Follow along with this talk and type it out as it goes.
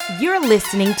You're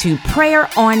listening to Prayer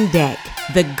on Deck,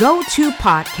 the go-to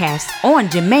podcast on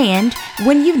demand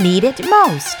when you need it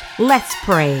most. Let's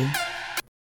pray.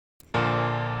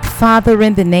 Father,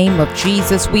 in the name of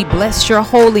Jesus, we bless your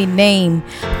holy name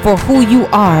for who you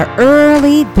are.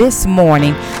 Early this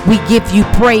morning, we give you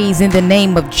praise in the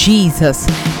name of Jesus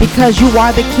because you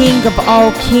are the King of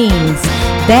all kings.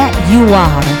 That you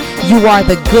are. You are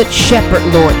the good shepherd,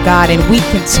 Lord God, and we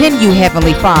continue,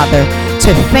 Heavenly Father,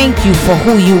 to thank you for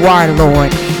who you are,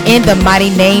 Lord, in the mighty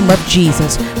name of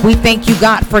Jesus. We thank you,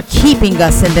 God, for keeping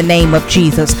us in the name of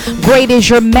Jesus. Great is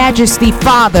your majesty,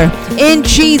 Father, in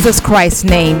Jesus Christ's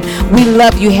name. We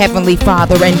love you, Heavenly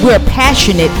Father, and we're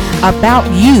passionate about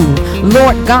you.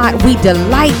 Lord God, we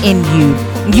delight in you.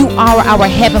 You are our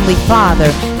Heavenly Father.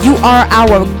 You are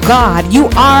our God. You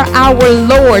are our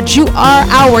Lord. You are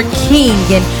our King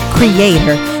and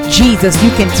Creator. Jesus, you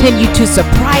continue to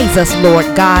surprise us, Lord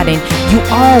God, and you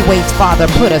always, Father,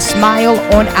 put a smile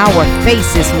on our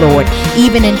faces, Lord.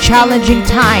 Even in challenging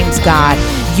times, God,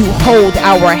 you hold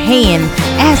our hand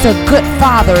as a good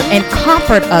Father and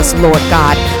comfort us, Lord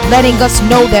God, letting us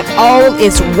know that all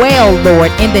is well,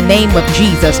 Lord, in the name of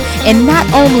Jesus. And not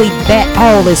only that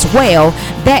all is well,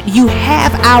 that you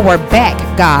have our back,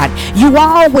 God. You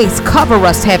always cover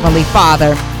us, Heavenly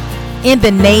Father. In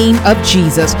the name of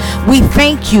Jesus, we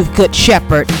thank you, Good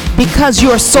Shepherd, because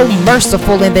you are so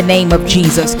merciful in the name of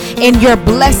Jesus, and your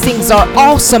blessings are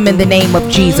awesome in the name of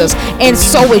Jesus, and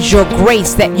so is your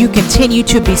grace that you continue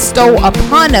to bestow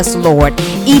upon us, Lord,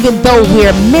 even though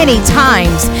we're many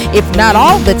times, if not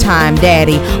all the time,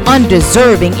 Daddy,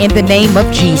 undeserving in the name of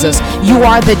Jesus. You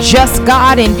are the just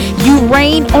God, and you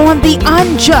reign on the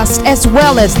unjust as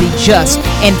well as the just,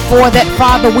 and for that,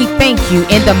 Father, we thank you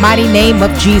in the mighty name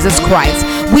of Jesus Christ.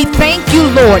 We thank you,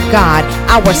 Lord God,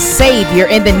 our Savior,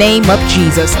 in the name of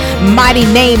Jesus. Mighty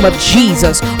name of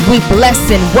Jesus, we bless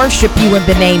and worship you in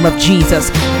the name of Jesus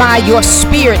by your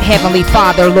Spirit, Heavenly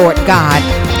Father, Lord God.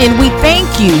 And we thank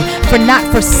you for not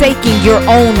forsaking your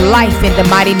own life in the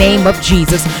mighty name of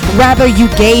Jesus. Rather, you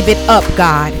gave it up,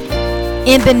 God,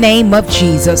 in the name of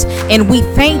Jesus. And we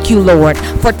thank you, Lord,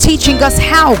 for teaching us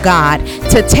how, God,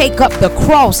 to take up the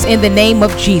cross in the name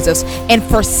of Jesus and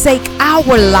forsake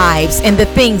our lives and the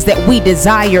things that we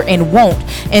desire and want,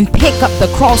 and pick up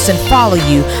the cross and follow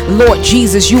you. Lord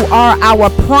Jesus, you are our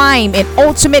prime and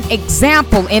ultimate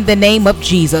example in the name of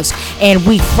Jesus, and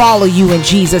we follow you in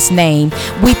Jesus' name.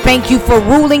 We thank you for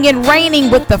ruling and reigning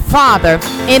with the Father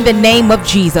in the name of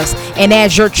Jesus. And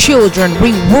as your children,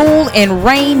 we rule and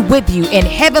reign with you in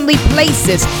heavenly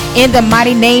places in the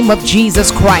mighty name of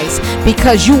Jesus Christ,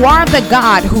 because you are the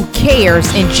God who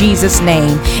cares in Jesus'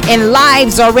 name, and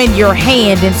lives are in your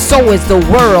hand, and so is the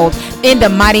world in the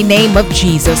mighty name of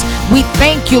Jesus. We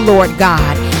thank you, Lord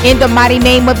God, in the mighty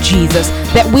name of Jesus,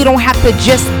 that we don't have to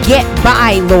just get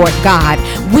by, Lord God.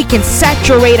 We can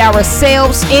saturate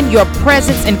ourselves in your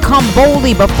presence and come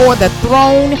boldly before the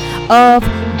throne of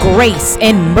grace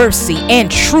and mercy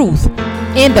and truth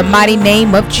in the mighty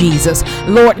name of Jesus.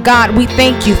 Lord God, we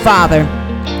thank you, Father,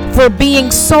 for being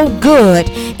so good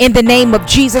in the name of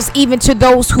Jesus, even to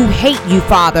those who hate you,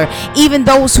 Father, even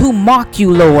those who mock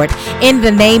you, Lord, in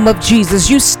the name of Jesus.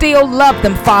 You still love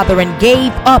them, Father, and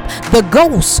gave up the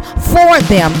ghost for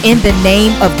them in the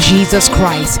name of Jesus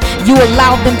Christ. You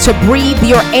allow them to breathe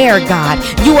your air, God.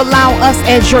 You allow us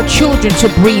as your children to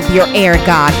breathe your air,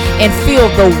 God, and feel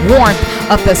the warmth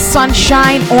of the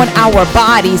sunshine on our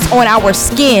bodies, on our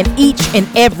skin each and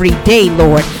every day,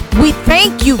 Lord. We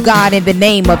thank you, God, in the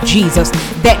name of Jesus,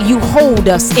 that you hold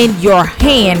us in your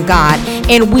hand, God,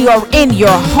 and we are in your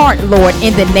heart, Lord,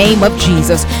 in the name of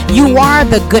Jesus. You are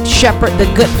the good shepherd,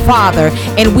 the good Father,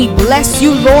 and we bless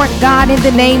you, Lord God, in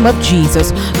the name of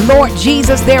Jesus. Lord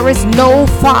Jesus, there is no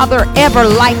Father ever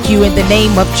like you in the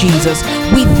name of Jesus.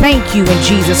 We thank you in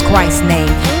Jesus Christ's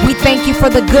name. We thank you for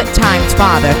the good times,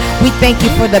 Father. We thank you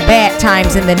for the bad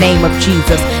times in the name of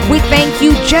Jesus. We thank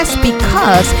you just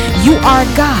because you are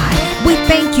God. We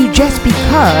thank you just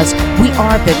because we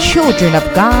are the children of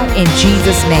God in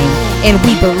Jesus' name. And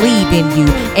we believe in you,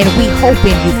 and we hope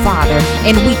in you, Father,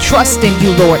 and we trust in you,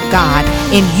 Lord God,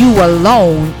 in you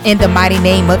alone, in the mighty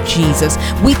name of Jesus.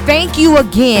 We thank you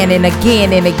again and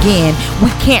again and again.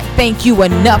 We can't thank you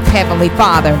enough, Heavenly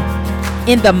Father,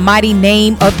 in the mighty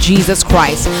name of Jesus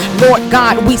Christ. Lord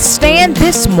God, we stand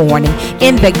this morning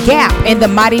in the gap in the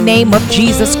mighty name of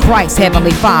Jesus Christ,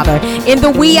 Heavenly Father, in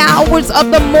the wee hours of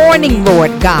the morning,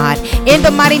 Lord God, in the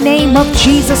mighty name of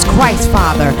Jesus Christ,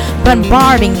 Father,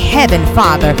 bombarding heaven,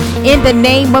 Father, in the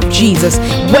name of Jesus,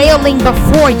 wailing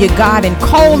before you, God, and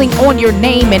calling on your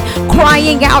name and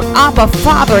crying out, Abba,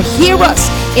 Father, hear us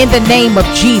in the name of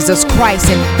Jesus Christ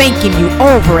and thanking you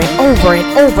over and over and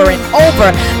over and over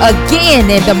again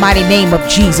in the mighty name of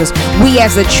Jesus. We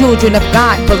as the children of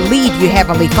God believe you,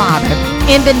 Heavenly Father,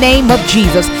 in the name of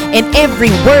Jesus. And every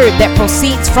word that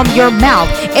proceeds from your mouth,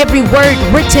 every word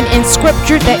written in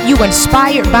scripture that you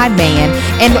inspired by man.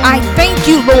 And I thank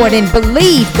you, Lord, and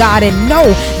believe, God, and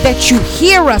know that you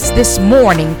hear us this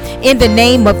morning in the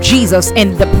name of Jesus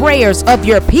and the prayers of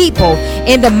your people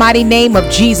in the mighty name of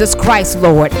Jesus Christ,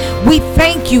 Lord. We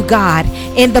thank you, God,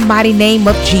 in the mighty name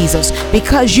of Jesus,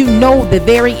 because you know the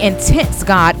very intents,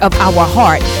 God, of our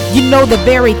heart. You know the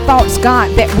very thoughts,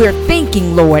 God, that we're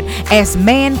thinking, Lord, as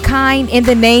mankind in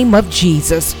the name of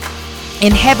Jesus.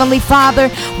 And Heavenly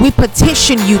Father, we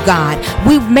petition you, God.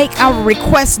 We make our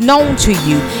requests known to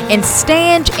you and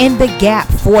stand in the gap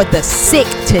for the sick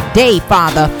today,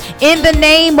 Father. In the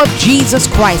name of Jesus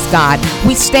Christ, God,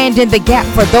 we stand in the gap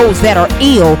for those that are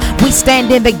ill. We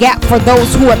stand in the gap for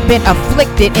those who have been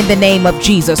afflicted in the name of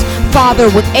Jesus. Father,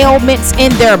 with ailments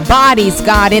in their bodies,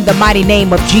 God, in the mighty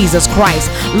name of Jesus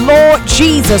Christ. Lord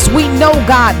Jesus, we know,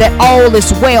 God, that all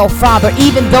is well, Father,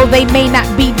 even though they may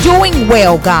not be doing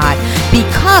well, God,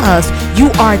 because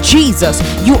you are Jesus.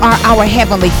 You are our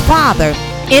Heavenly Father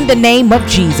in the name of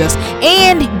Jesus.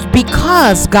 And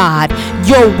because, God,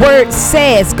 your word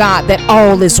says, God, that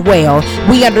all is well.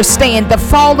 We understand the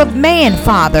fall of man,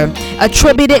 Father,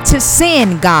 attributed to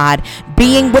sin, God,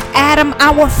 being with Adam,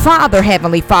 our father,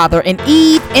 Heavenly Father, and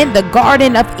Eve in the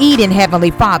Garden of Eden,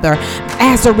 Heavenly Father.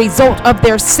 As a result of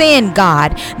their sin,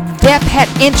 God, death had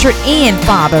entered in,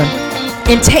 Father,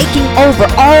 and taking over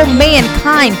all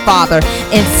mankind, Father,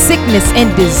 and sickness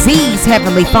and disease,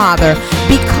 Heavenly Father,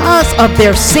 because of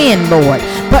their sin, Lord.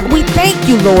 But we thank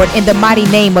you, Lord, in the mighty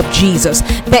name of Jesus,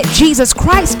 that Jesus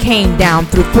Christ came down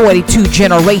through 42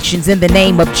 generations in the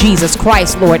name of Jesus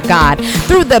Christ, Lord God,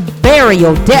 through the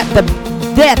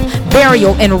death,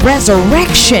 burial, and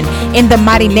resurrection in the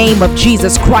mighty name of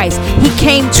Jesus Christ. He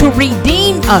came to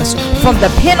redeem us from the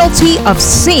penalty of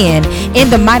sin in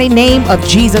the mighty name of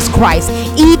Jesus Christ.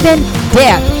 Even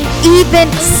death,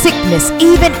 even sickness,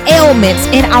 even ailments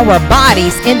in our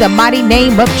bodies in the mighty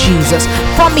name of Jesus,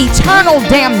 from eternal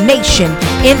damnation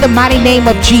in the mighty name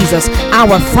of Jesus,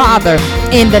 our Father,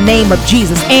 in the name of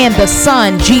Jesus, and the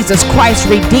Son, Jesus Christ,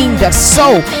 redeemed us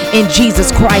so in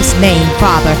Jesus Christ's name,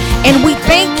 Father. And we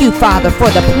thank you, Father, for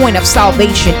the point of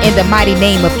salvation in the mighty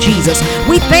name of Jesus.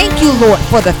 We thank you, Lord,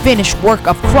 for the finished work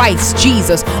of Christ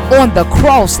Jesus on the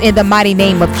cross in the mighty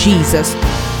name of Jesus.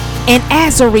 And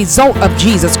as a result of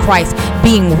Jesus Christ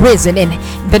being risen in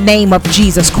the name of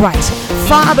Jesus Christ,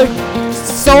 Father,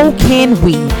 so can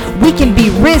we. We can be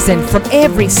risen from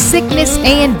every sickness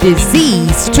and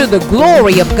disease to the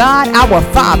glory of God our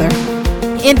Father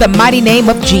in the mighty name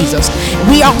of Jesus.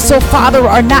 We also, Father,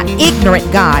 are not ignorant,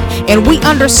 God, and we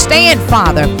understand,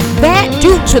 Father, that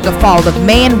due to the fall of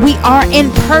man, we are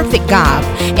imperfect, God.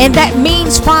 And that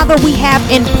means, Father, we have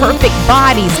imperfect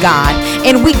bodies, God,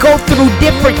 and we go through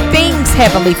different things,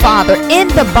 Heavenly Father, in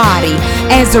the body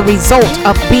as a result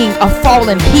of being a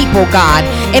fallen people, God.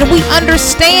 And we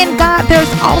understand, God, there's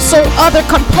also other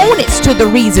components to the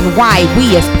reason why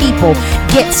we as people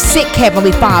get sick,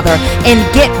 Heavenly Father, and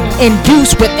get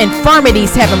induced with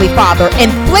infirmities, Heavenly Father,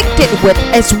 inflicted with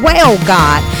as well,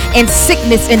 God, and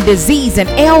sickness and disease and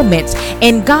ailments.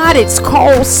 And God, it's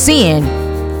called sin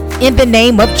in the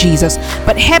name of Jesus.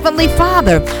 But Heavenly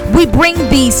Father, we bring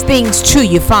these things to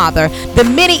you, Father, the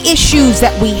many issues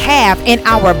that we have in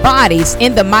our bodies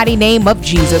in the mighty name of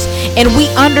Jesus. And we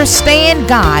understand,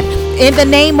 God, in the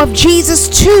name of Jesus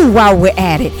too, while we're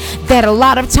at it, that a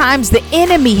lot of times the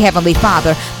enemy, Heavenly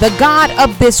Father, the God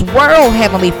of this world,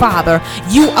 Heavenly Father,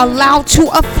 you allow to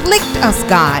afflict us,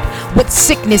 God, with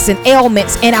sickness and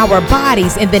ailments in our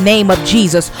bodies in the name of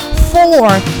Jesus for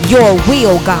your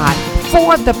will, God,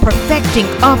 for the perfecting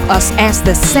of us as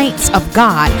the saints of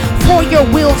God, for your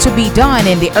will to be done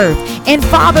in the earth. And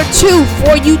Father, too,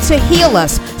 for you to heal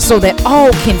us so that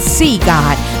all can see,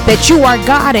 God, that you are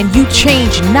God and you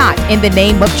change not in the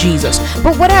name of Jesus.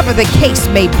 But whatever the case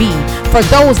may be, for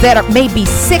those that may be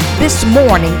sick this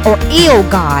morning or ill,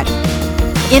 God,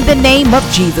 in the name of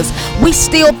Jesus, we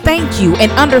still thank you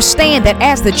and understand that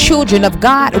as the children of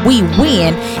God, we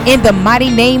win in the mighty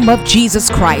name of Jesus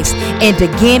Christ. And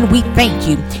again, we thank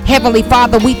you. Heavenly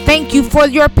Father, we thank you for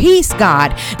your peace,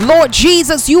 God. Lord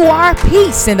Jesus, you are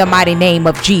peace in the mighty name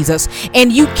of Jesus.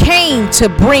 And you came to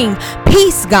bring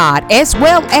peace, God, as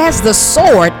well as the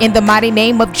sword in the mighty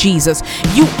name of Jesus.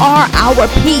 You are our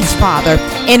peace, Father,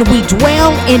 and we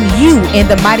dwell in you in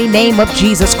the mighty name of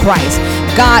Jesus Christ.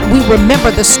 God, we remember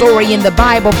the story in the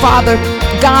Bible, Father,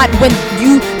 God, when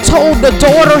you told the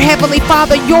daughter, Heavenly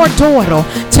Father, your daughter,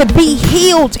 to be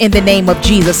healed in the name of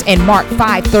Jesus in Mark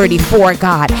 5:34,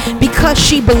 God, because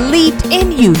she believed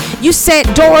in you. You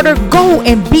said, daughter, go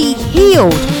and be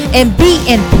healed and be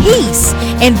in peace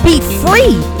and be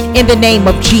free in the name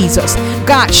of Jesus.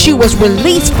 God, she was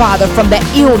released, Father, from the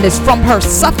illness, from her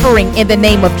suffering in the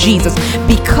name of Jesus,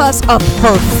 because of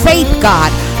her faith,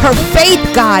 God. Her faith,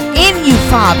 God, in you,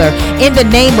 Father, in the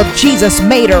name of Jesus,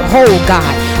 made her whole,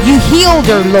 God. You healed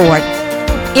her, Lord,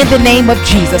 in the name of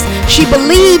Jesus. She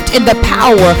believed in the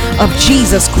power of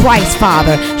Jesus Christ,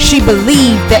 Father. She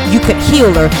believed that you could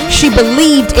heal her. She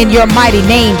believed in your mighty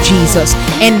name, Jesus.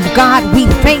 And God, we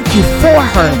thank you for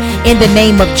her in the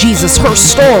name of Jesus. Her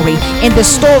story and the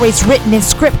stories written in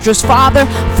scriptures, Father,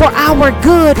 for our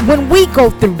good when we go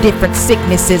through different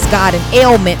sicknesses, God, and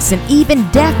ailments and even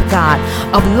death, God,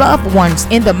 of loved ones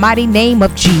in the mighty name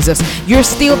of Jesus. You're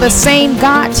still the same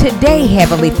God today,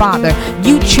 Heavenly Father.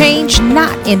 You change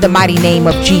not in the mighty name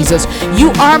of Jesus.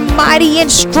 You are mighty and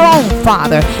strong,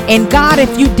 Father. And God,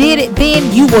 if you did it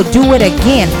then, you will do it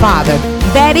again, Father.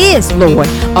 That is, Lord,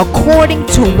 according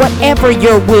to whatever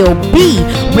your will be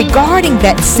regarding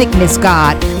that sickness,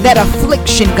 God, that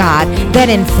affliction, God, that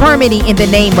infirmity in the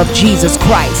name of Jesus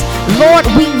Christ. Lord,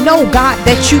 we know, God,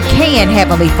 that you can,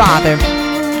 Heavenly Father,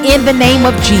 in the name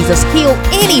of Jesus, heal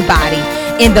anybody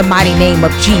in the mighty name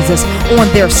of Jesus on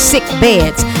their sick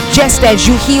beds, just as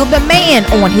you healed the man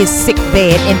on his sick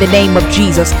bed in the name of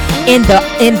Jesus in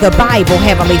the Bible,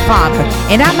 Heavenly Father.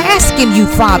 And I'm asking you,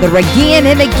 Father, again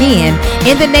and again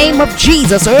in the name of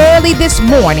Jesus early this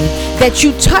morning, that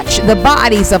you touch the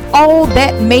bodies of all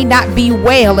that may not be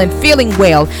well and feeling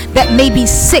well, that may be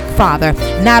sick, Father.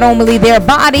 Not only their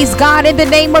bodies, God, in the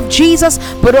name of Jesus,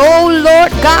 but oh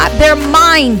Lord God, their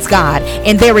minds, God,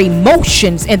 and their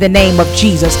emotions in the name of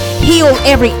Jesus. Heal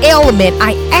every ailment,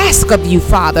 I ask of you,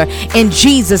 Father, in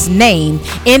Jesus' name,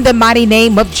 in the mighty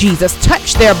name of Jesus.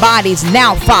 Touch their bodies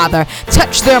now, Father.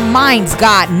 Touch their minds,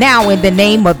 God, now in the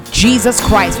name of Jesus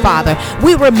Christ, Father.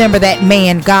 We remember that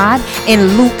man, God,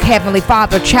 in Luke, Heavenly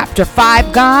Father, chapter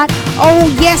 5, God.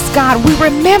 Oh, yes, God, we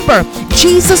remember.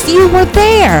 Jesus, you were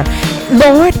there,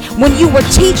 Lord, when you were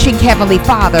teaching, Heavenly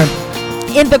Father,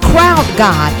 in the crowd,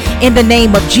 God, in the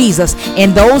name of Jesus.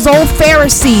 And those old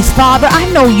Pharisees, Father, I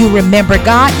know you remember,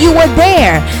 God, you were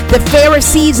there. The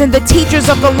Pharisees and the teachers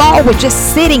of the law were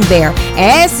just sitting there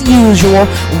as usual,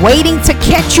 waiting to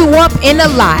catch you up in a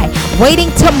lie, waiting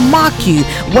to mock you,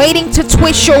 waiting to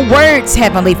twist your words,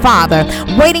 Heavenly Father,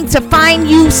 waiting to find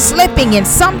you slipping in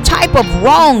some type of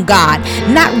wrong, God,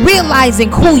 not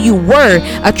realizing who you were,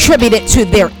 attributed to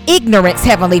their ignorance,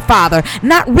 Heavenly Father,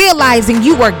 not realizing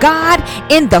you were God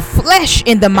in the flesh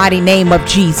in the mighty name of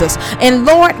Jesus. And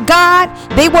Lord God,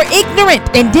 they were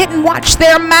ignorant and didn't watch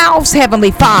their mouths,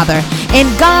 Heavenly Father. And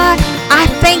God, I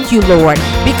thank you, Lord,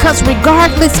 because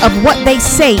regardless of what they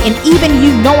say, and even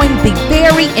you knowing the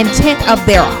very intent of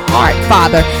their heart,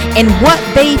 Father, and what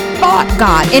they thought,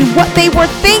 God, and what they were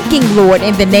thinking, Lord,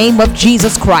 in the name of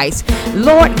Jesus Christ,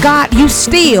 Lord God, you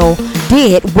still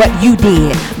did what you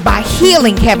did by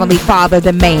healing, Heavenly Father,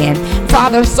 the man.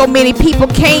 Father, so many people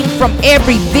came from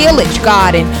every village,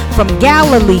 God, and from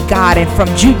Galilee, God, and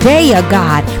from Judea,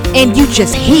 God, and you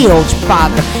just healed,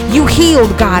 Father. You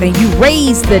healed, God, and you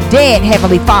raised the dead,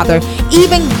 Heavenly Father.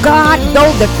 Even, God,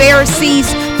 though the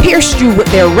Pharisees pierced you with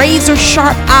their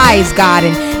razor-sharp eyes, God,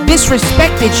 and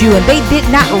disrespected you, and they did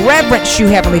not reverence you,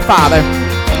 Heavenly Father.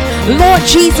 Lord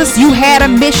Jesus, you had a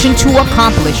mission to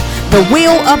accomplish. The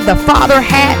will of the Father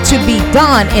had to be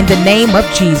done in the name of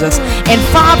Jesus. And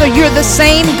Father, you're the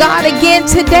same God again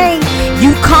today.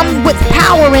 You come with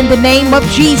power in the name of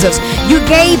Jesus. You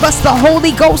gave us the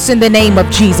Holy Ghost in the name of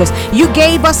Jesus. You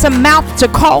gave us a mouth to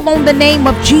call on the name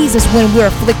of Jesus when we're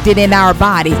afflicted in our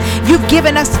bodies. You've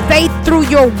given us faith through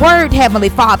your word, Heavenly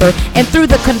Father, and through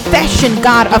the confession,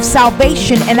 God, of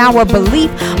salvation and our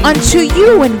belief unto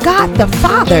you and God the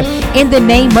Father in the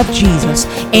name of Jesus.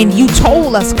 And you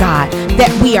told us, God, that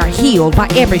we are healed by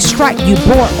every stripe you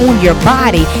bore on your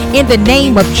body in the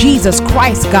name of Jesus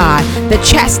Christ, God. The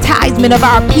chastisement of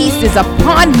our peace is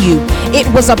upon you. It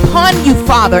was upon you,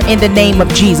 Father, in the name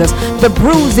of Jesus. The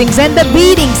bruisings and the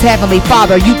beatings, Heavenly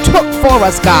Father, you took for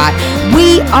us, God.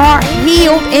 We are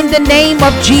healed in the name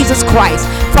of Jesus Christ.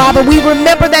 Father, we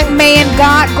remember that man,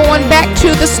 God, going back to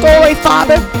the story,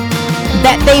 Father,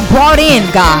 that they brought in,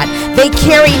 God, They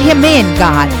carried him in,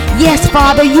 God. Yes,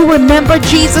 Father, you remember,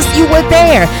 Jesus, you were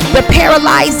there. The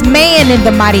paralyzed man, in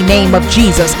the mighty name of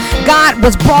Jesus, God,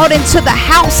 was brought into the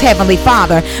house, Heavenly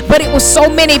Father. But it was so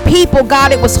many people,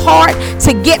 God, it was hard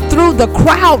to get through the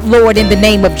crowd, Lord, in the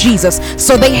name of Jesus.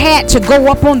 So they had to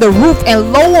go up on the roof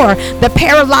and lower the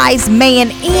paralyzed man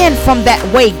in from that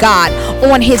way, God,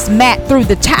 on his mat through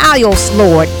the tiles,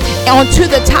 Lord, onto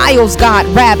the tiles, God,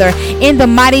 rather, in the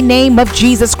mighty name of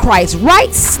Jesus Christ,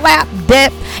 right slap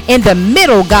dip in the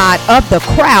middle, God, of the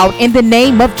crowd, in the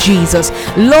name of Jesus.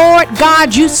 Lord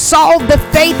God, you saw the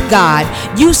faith, God.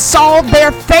 You saw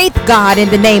their faith, God, in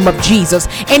the name of Jesus.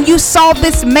 And you saw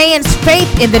this man's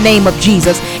faith in the name of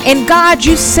Jesus. And God,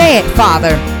 you said,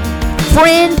 Father,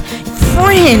 friend,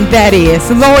 that is,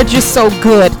 Lord, you're so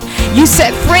good. You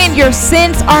said, friend, your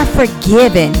sins are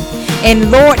forgiven.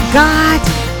 And Lord God,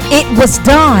 it was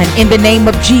done in the name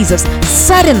of Jesus.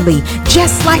 Suddenly,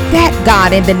 just like that,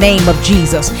 God, in the name of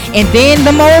Jesus. And then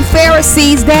the old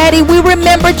Pharisees, Daddy, we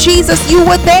remember, Jesus, you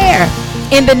were there.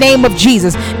 In the name of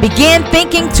Jesus, began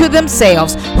thinking to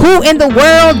themselves, who in the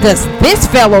world does this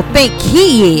fellow think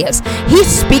he is? He's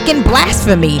speaking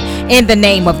blasphemy in the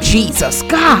name of Jesus.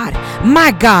 God,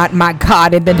 my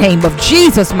God, in the name of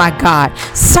Jesus, my God.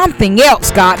 Something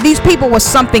else, God. These people were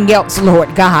something else,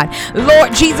 Lord God.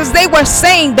 Lord Jesus, they were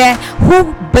saying that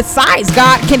who besides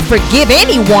God can forgive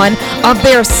anyone of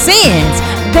their sins?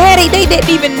 Daddy, they didn't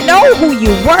even know who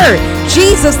you were.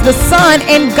 Jesus, the Son,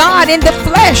 and God in the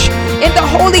flesh, in the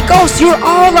Holy Ghost, you're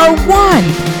all are one.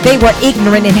 They were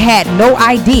ignorant and had no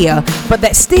idea, but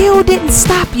that still didn't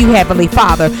stop you, Heavenly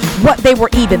Father, what they were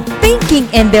even thinking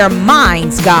in their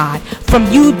minds, God,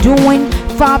 from you doing,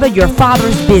 Father, your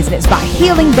Father's business by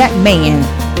healing that man.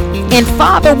 And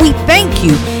Father, we thank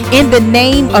you in the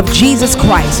name of Jesus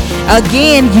Christ.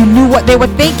 Again, you knew what they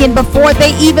were thinking before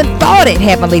they even thought it,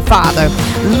 Heavenly Father.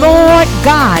 Lord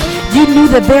God, you knew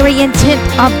the very intent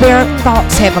of their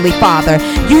thoughts, Heavenly Father.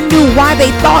 You knew why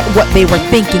they thought what they were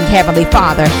thinking, Heavenly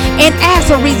Father. And as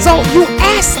a result, you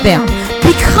asked them,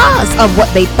 because of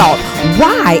what they thought,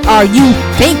 why are you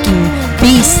thinking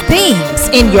these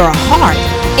things in your heart?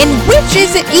 And which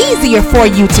is it easier for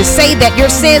you to say that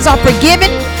your sins are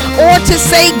forgiven, or to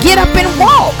say get up and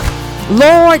walk?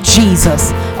 Lord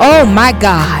Jesus, oh my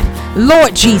God,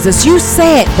 Lord Jesus, you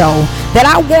said though that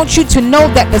I want you to know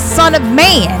that the Son of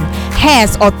Man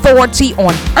has authority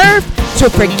on earth to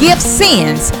forgive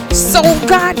sins. So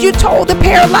God, you told the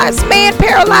paralyzed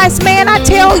man, I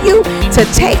tell you to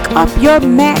take up your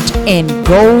mat and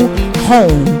go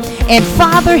home. And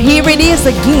Father, here it is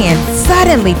again.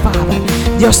 Suddenly, Father,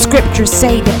 your scriptures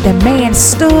say that the man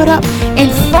stood up in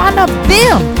front of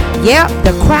them. Yep,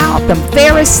 the crowd, the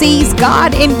Pharisees,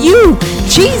 God, and you,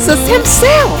 Jesus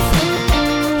himself.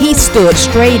 He stood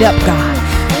straight up, God.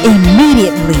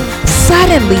 Immediately,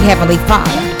 suddenly, Heavenly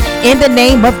Father, in the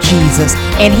name of Jesus.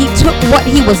 And he took what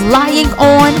he was lying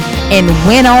on and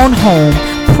went on home,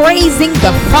 praising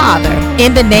the Father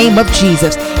in the name of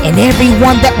Jesus. And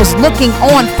everyone that was looking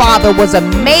on, Father, was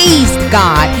amazed,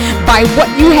 God, by what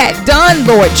you had done,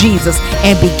 Lord Jesus,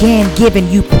 and began giving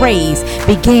you praise,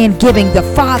 began giving the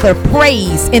Father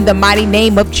praise in the mighty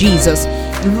name of Jesus.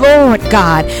 Lord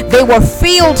God, they were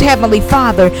filled, Heavenly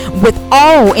Father, with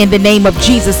awe in the name of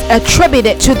Jesus,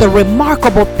 attributed to the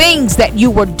remarkable things that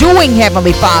you were doing,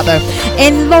 Heavenly Father.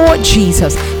 And Lord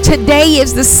Jesus, today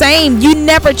is the same. You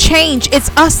never change.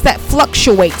 It's us that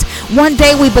fluctuates. One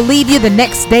day we believe you, the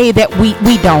next day that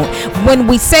we don't. When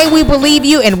we say we believe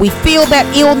you and we feel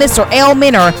that illness or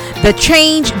ailment or the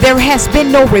change, there has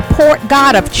been no report,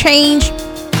 God, of change.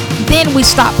 Then we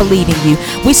stop believing you.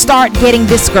 We start getting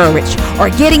discouraged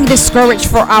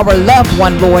for our loved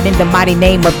one, Lord, in the mighty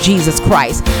name of Jesus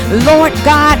Christ. Lord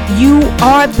God, you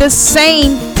are the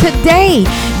same today.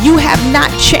 You have not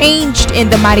changed in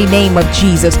the mighty name of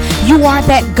Jesus. You are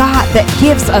that God that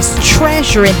gives us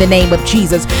treasure in the name of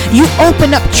Jesus. You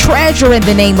open up treasure in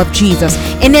the name of Jesus.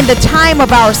 And in the time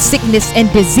of our sickness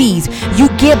and disease, you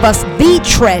give us the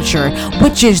treasure,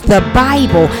 which is the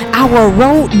Bible, our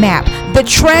roadmap, the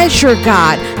treasure,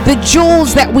 God, the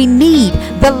jewels that we need,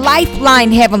 the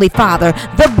lifeline, Heavenly Father,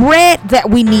 the bread that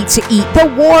we need to eat,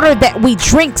 the water that we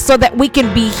drink so that we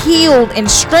can be healed and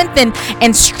strengthened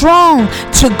and strong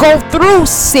to go through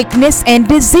sickness and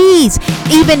disease,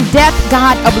 even death,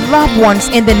 God, of loved ones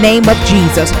in the name of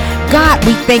Jesus. God,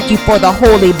 we thank you for the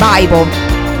Holy Bible.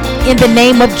 in the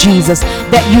name of Jesus,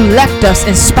 that you left us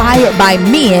inspired by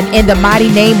men in the mighty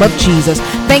name of Jesus.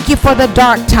 Thank you for the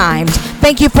dark times.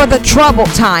 Thank you for the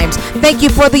troubled times. Thank you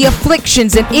for the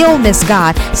afflictions and illness,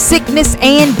 God, sickness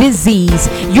and disease.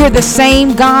 You're the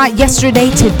same God yesterday,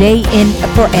 today, and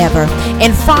forever.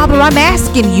 And Father, I'm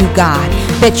asking you, God,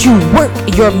 that you work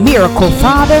your miracle,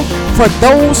 Father, for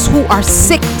those who are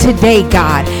sick today,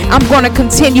 God. I'm going to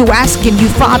continue asking you,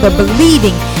 Father,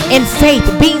 believing in faith,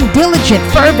 being diligent,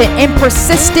 fervent, and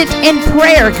persistent in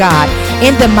prayer, God,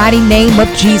 in the mighty name of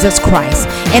Jesus Christ.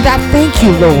 And I thank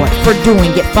you, Lord, for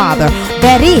doing it, Father.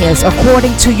 That is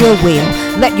according to your will.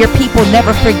 Let your people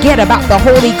never forget about the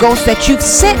Holy Ghost that you've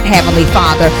sent, Heavenly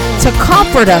Father, to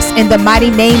comfort us in the mighty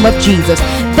name of Jesus.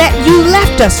 That you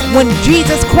left us when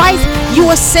Jesus Christ,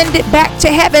 you ascended back to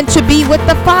heaven to be with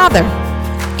the Father.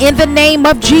 In the name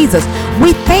of Jesus,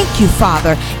 we thank you,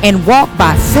 Father, and walk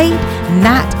by faith,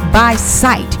 not by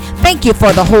sight. Thank you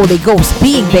for the Holy Ghost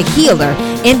being the healer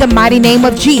in the mighty name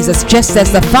of Jesus, just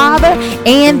as the Father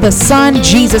and the Son,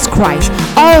 Jesus Christ.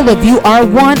 All of you are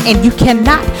one, and you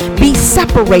cannot be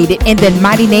separated in the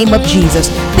mighty name of Jesus.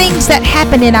 Things that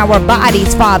happen in our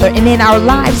bodies, Father, and in our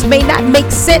lives may not make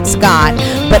sense, God,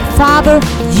 but Father,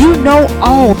 you know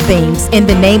all things in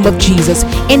the name of Jesus,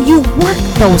 and you work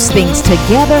those things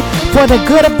together for the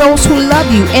good of those who love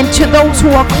you and to those who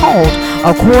are called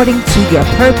according to your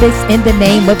purpose in the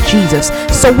name of Jesus.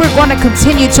 So we're going to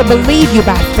continue to believe you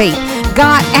by faith.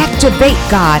 God, activate,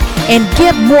 God, and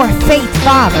give more faith,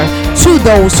 Father, to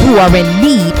those who are in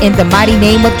need in the mighty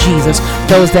name of Jesus.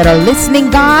 Those that are listening,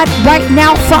 God, right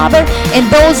now, Father, and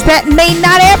those that may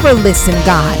not ever listen,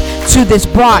 God, to this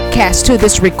broadcast, to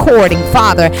this recording,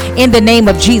 Father, in the name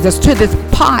of Jesus, to this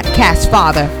podcast,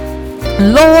 Father.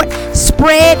 Lord,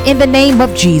 spread in the name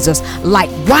of Jesus like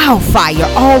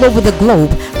wildfire all over the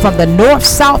globe, from the north,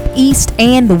 south, east,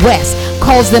 and the west.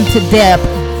 Cause them to delve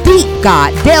deep,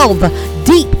 God, delve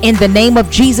deep in the name of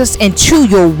Jesus into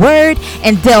your word,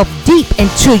 and delve deep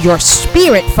into your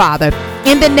spirit, Father.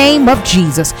 In the name of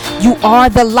Jesus, you are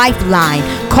the lifeline.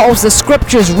 Cause the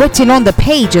scriptures written on the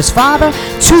pages, Father,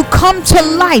 to come to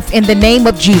life in the name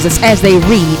of Jesus as they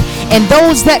read. And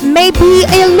those that may be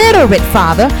illiterate,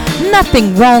 Father,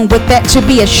 nothing wrong with that to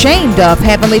be ashamed of,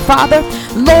 Heavenly Father.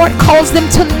 Lord, cause them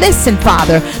to listen,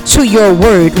 Father, to your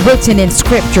word written in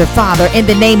scripture, Father, in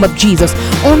the name of Jesus,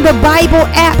 on the Bible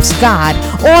apps, God,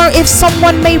 or if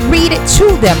someone may read it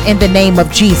to them in the name of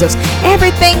Jesus.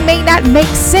 Everything may not make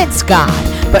sense, God,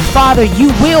 but Father, you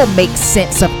will make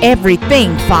sense of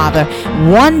everything, Father,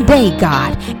 one day,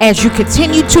 God, as you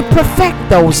continue to perfect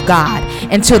those, God,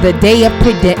 until the day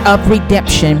of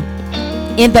redemption.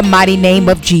 In the mighty name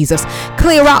of Jesus,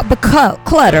 clear out the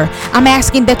clutter. I'm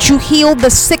asking that you heal the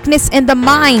sickness in the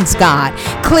minds, God.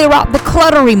 Clear out the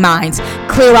cluttery minds.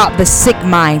 Clear out the sick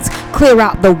minds. Clear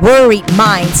out the worried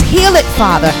minds. Heal it,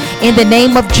 Father, in the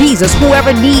name of Jesus.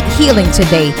 Whoever need healing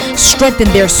today, strengthen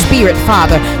their spirit,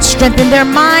 Father. Strengthen their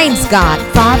minds, God,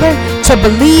 Father, to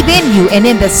believe in you and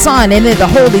in the Son and in the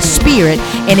Holy Spirit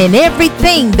and in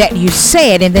everything that you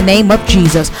said in the name of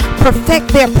Jesus. Perfect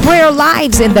their prayer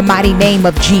lives in the mighty name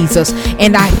of Jesus.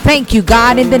 And I thank you,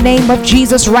 God, in the name of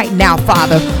Jesus right now,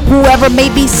 Father. Whoever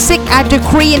may be sick, I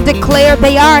decree and declare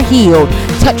they are healed.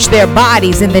 Touch their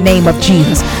bodies in the name of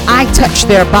Jesus. I touch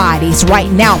their bodies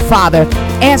right now, Father,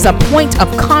 as a point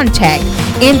of contact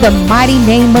in the mighty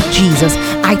name of Jesus.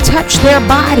 I touch their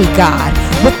body, God,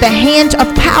 with the hand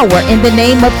of power in the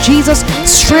name of Jesus.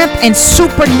 Strength and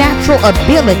supernatural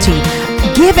ability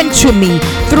given to me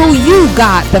through you,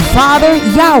 God, the Father,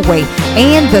 Yahweh,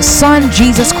 and the Son,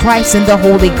 Jesus Christ, and the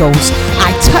Holy Ghost.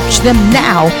 I touch them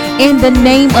now in the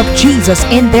name of Jesus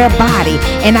in their body,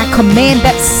 and I command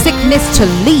that sickness to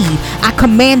leave. I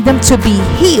command them to be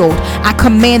healed. I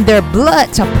command their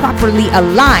blood to properly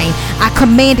align. I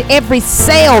command every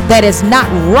cell that is not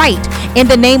right in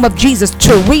the name of Jesus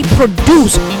to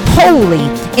reproduce wholly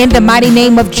in the mighty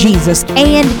name of Jesus,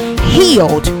 and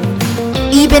healed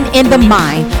even in the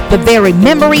mind, the very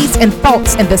memories and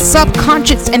thoughts and the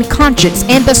subconscious and conscious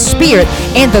and the spirit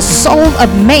and the soul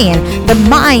of man, the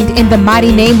mind in the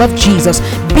mighty name of Jesus.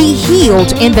 Be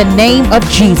healed in the name of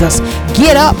Jesus.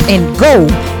 Get up and go.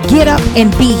 Get up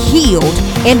and be healed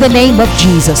in the name of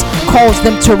Jesus. Cause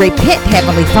them to repent,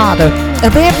 Heavenly Father,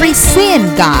 of every sin,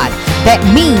 God. That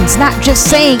means not just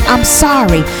saying I'm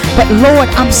sorry, but Lord,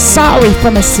 I'm sorry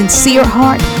from a sincere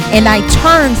heart, and I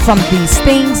turn from these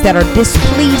things that are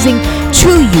displeasing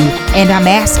to you, and I'm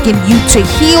asking you to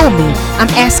heal me.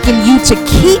 I'm asking you to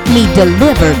keep me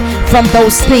delivered from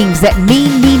those things that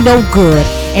mean me no good,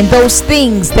 and those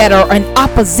things that are in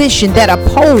opposition, that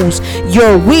oppose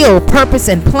your will, purpose,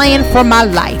 and plan for my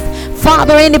life.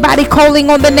 Father, anybody calling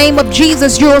on the name of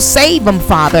Jesus, you'll save them,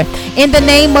 Father. In the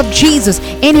name of Jesus,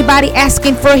 anybody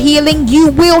asking for healing, you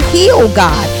will heal,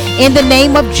 God. In the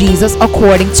name of Jesus,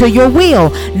 according to your will,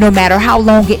 no matter how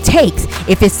long it takes.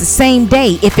 If it's the same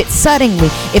day, if it's suddenly,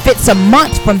 if it's a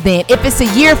month from then, if it's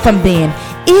a year from then.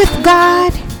 If,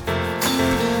 God,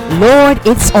 Lord,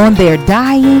 it's on their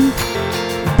dying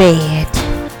bed.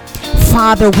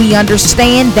 Father, we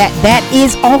understand that that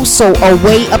is also a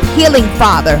way of healing,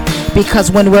 Father,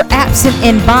 because when we're absent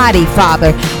in body,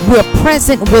 Father, we're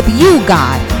present with you,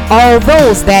 God. All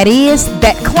those, that is,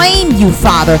 that claim you,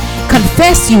 Father,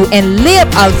 confess you and live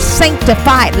a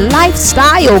sanctified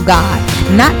lifestyle, God.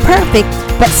 Not perfect,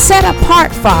 but set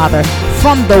apart, Father,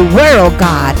 from the world,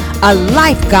 God. A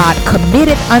life, God,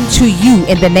 committed unto you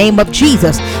in the name of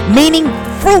Jesus. Meaning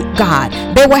fruit, God.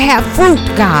 They will have fruit,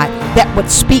 God, that would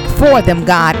speak for them,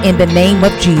 God, in the name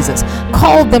of Jesus.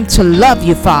 Call them to love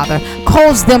you, Father.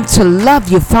 Cause them to love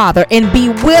you, Father, and be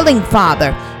willing,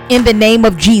 Father, in the name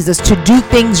of Jesus, to do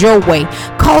things your way.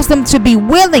 Cause them to be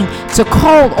willing to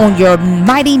call on your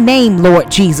mighty name, Lord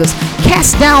Jesus.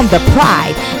 Cast down the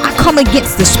pride. I come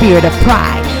against the spirit of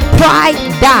pride. Pride,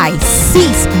 die,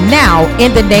 cease now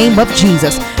in the name of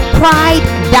Jesus. Pride,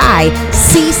 die,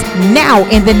 cease now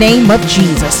in the name of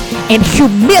Jesus. And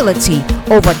humility,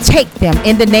 overtake them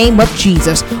in the name of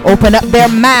Jesus. Open up their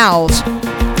mouths.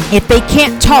 If they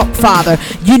can't talk, Father,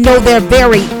 you know their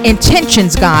very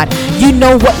intentions, God. You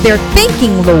know what they're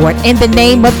thinking, Lord, in the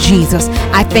name of Jesus.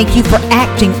 I thank you for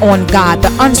acting on, God,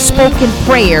 the unspoken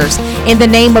prayers in the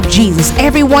name of Jesus.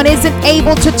 Everyone isn't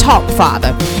able to talk,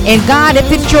 Father. And God,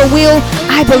 if it's your will,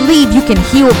 I believe you can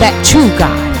heal that too,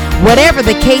 God. Whatever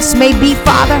the case may be,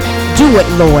 Father, do it,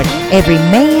 Lord. Every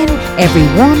man, every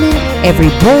woman,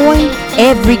 every boy,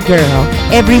 every girl,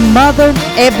 every mother,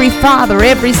 every father,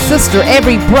 every sister,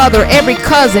 every brother, every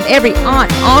cousin, every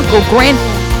aunt, uncle,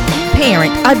 grandparent,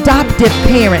 adoptive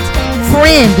parent,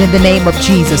 friend in the name of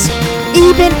Jesus,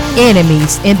 even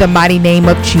enemies in the mighty name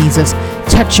of Jesus.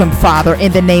 Touch them, Father,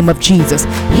 in the name of Jesus.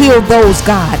 Heal those,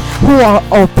 God, who are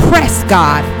oppressed,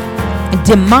 God,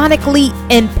 demonically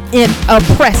and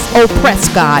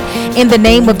oppress, God, in the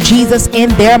name of Jesus, in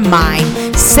their mind.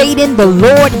 Satan, the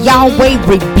Lord Yahweh,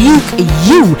 rebuke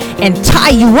you and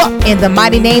tie you up in the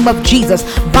mighty name of Jesus.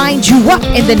 Bind you up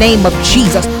in the name of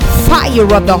Jesus.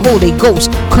 Fire of the Holy Ghost,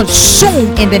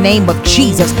 consume in the name of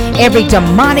Jesus every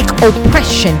demonic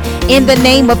oppression in the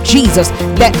name of Jesus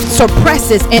that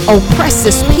suppresses and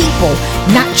oppresses people,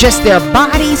 not just their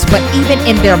bodies, but even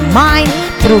in their mind,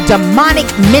 through demonic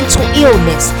mental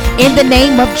illness. In the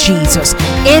name of Jesus,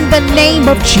 in the name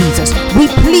of Jesus, we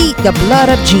plead the blood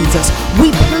of Jesus.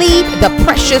 We plead the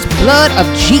precious blood of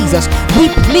Jesus. We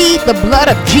plead the blood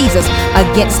of Jesus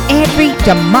against every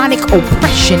demonic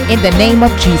oppression in the name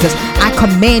of Jesus. I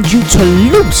command you to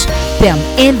loose them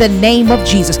in the name of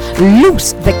Jesus.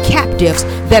 Loose the captives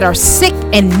that are sick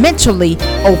and mentally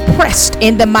oppressed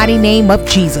in the mighty name of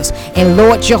Jesus. And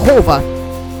Lord Jehovah,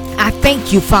 I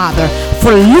thank you, Father,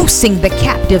 for loosing the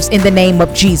captives in the name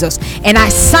of Jesus. And I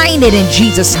sign it in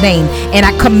Jesus' name. And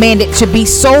I command it to be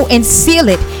so and seal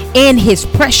it in his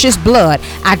precious blood.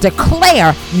 I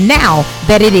declare now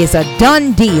that it is a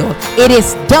done deal. It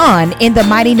is done in the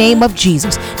mighty name of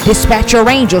Jesus. Dispatch your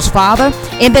angels, Father,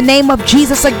 in the name of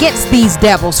Jesus against these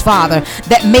devils, Father,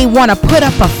 that may want to put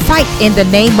up a fight in the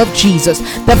name of Jesus.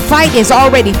 The fight is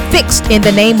already fixed in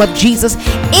the name of Jesus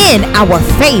in our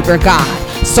favor, God.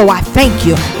 So I thank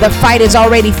you. The fight is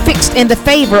already fixed in the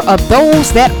favor of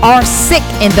those that are sick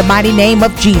in the mighty name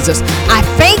of Jesus. I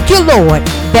thank you, Lord,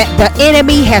 that the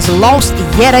enemy has lost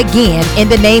yet again in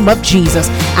the name of Jesus.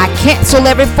 I cancel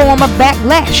every form of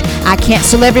backlash. I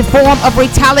cancel every form of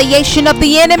retaliation of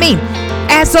the enemy.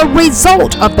 As a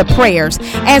result of the prayers,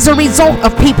 as a result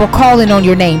of people calling on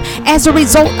your name, as a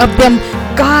result of them,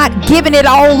 God, giving it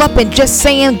all up and just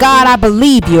saying, God, I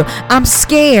believe you. I'm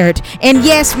scared. And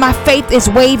yes, my faith is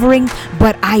wavering,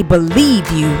 but I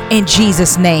believe you in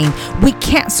Jesus' name. We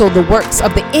cancel the works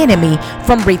of the enemy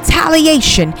from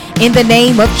retaliation in the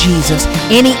name of Jesus.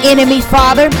 Any enemy,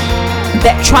 Father,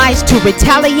 that tries to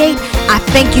retaliate, I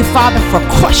thank you, Father, for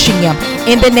crushing him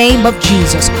in the name of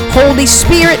Jesus. Holy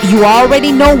Spirit, you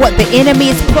already know what the enemy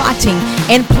is plotting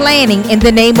and planning in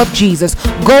the name of Jesus.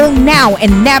 Go now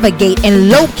and navigate and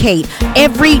locate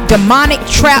every demonic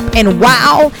trap and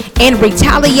wow and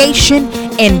retaliation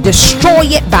and destroy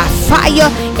it by fire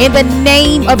in the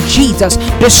name of Jesus.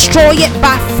 Destroy it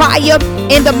by fire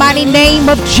in the mighty name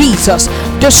of Jesus.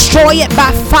 Destroy it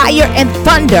by fire and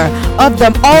thunder of the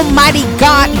Almighty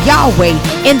God Yahweh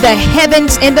in the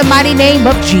heavens in the mighty name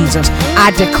of Jesus.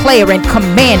 I declare and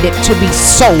command it to be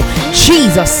so.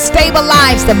 Jesus,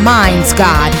 stabilize the minds,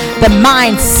 God. The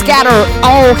minds scatter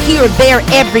all here, there,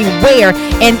 everywhere,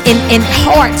 and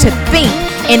hard to think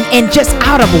and just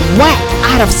out of whack,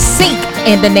 out of sync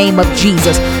in the name of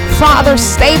Jesus. Father,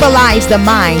 stabilize the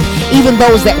mind, even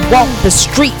those that walk the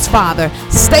streets, Father.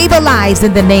 Stabilize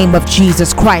in the name of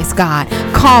Jesus Christ, God.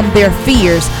 Calm their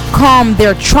fears, calm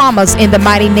their traumas in the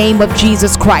mighty name of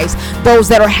Jesus Christ. Those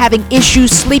that are having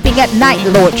issues sleeping at night,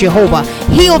 Lord Jehovah,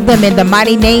 heal them in the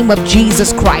mighty name of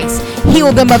Jesus Christ.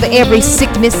 Heal them of every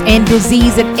sickness and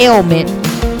disease and ailment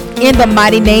in the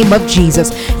mighty name of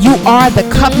Jesus. You are the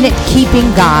covenant keeping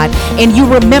God, and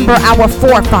you remember our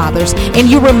forefathers, and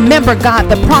you remember, God,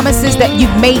 the promises that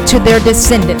you've made to their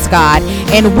descendants, God,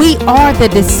 and we are the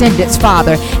descendants,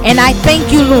 Father, and I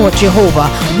thank you, Lord Jehovah.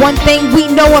 One thing we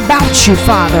know about you,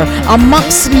 Father,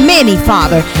 amongst many,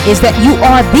 Father, is that you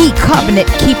are the covenant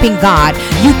keeping God.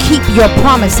 You keep your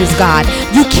promises, God.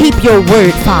 You keep your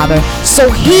word, Father. So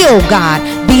heal, God,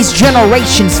 these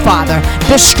generations, Father.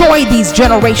 Destroy these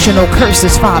generational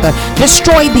curses, Father.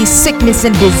 Destroy these sickness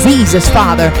and diseases,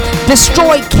 Father.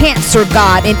 Destroy cancer,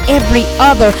 God, and every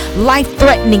other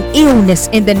life-threatening illness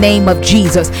in the name of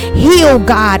Jesus. Heal,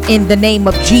 God, in the name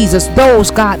of Jesus,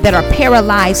 those, God, that are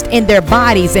paralyzed in their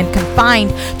bodies and confined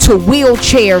to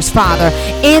wheelchairs, Father.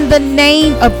 In the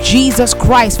name of Jesus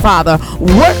Christ, Father,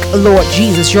 work, Lord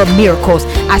Jesus, your miracles.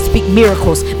 I speak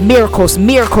miracles, miracles,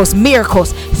 miracles, miracles.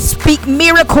 Speak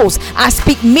miracles. I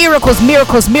speak miracles,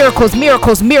 miracles, miracles,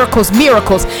 miracles, miracles,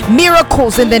 miracles,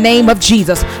 miracles in the name of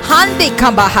Jesus. Hande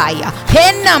kambahaya,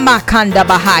 henna makanda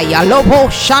bahaya, lobo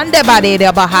shanda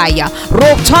bareda bahaya,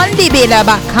 rotandi bila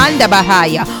bakanda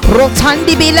bahaya,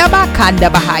 rotandi bila bakanda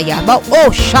bahaya, ba o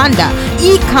shanda,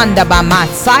 ikanda ba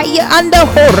masaya anda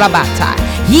horabata,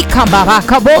 ikamba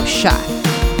kabosha,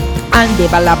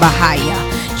 ande bala bahaya.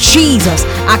 Jesus,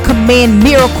 I command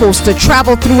miracles to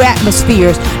travel through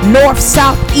atmospheres, north,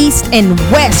 south, east, and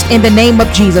west in the name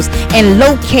of Jesus, and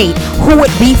locate who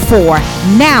it be for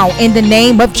now in the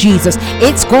name of Jesus.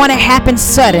 It's going to happen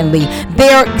suddenly.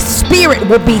 Their spirit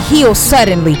will be healed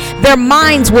suddenly. Their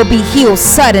minds will be healed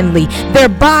suddenly. Their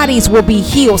bodies will be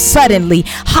healed suddenly.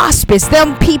 Hospice,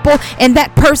 them people and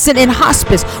that person in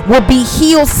hospice will be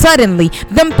healed suddenly.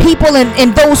 Them people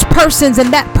and those persons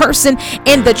and that person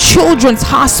in the children's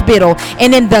hospital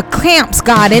and in the camps,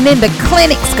 God, and in the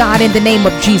clinics, God, in the name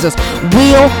of Jesus,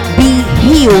 will be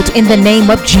healed in the name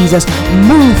of Jesus.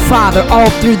 Move, Father, all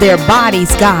through their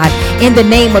bodies, God, in the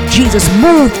name of Jesus.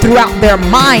 Move throughout their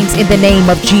minds in the name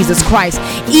of Jesus Christ.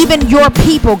 Even your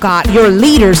people, God, your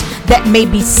leaders that may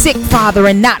be sick, Father,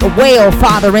 and not well,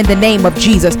 Father, in the name of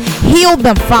Jesus. Heal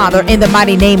them, Father, in the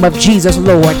mighty name of Jesus,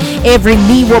 Lord. Every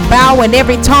knee will bow and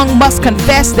every tongue must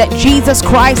confess that Jesus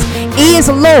Christ is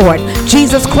Lord.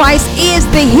 Jesus Christ is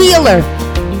the healer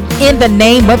in the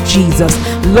name of Jesus.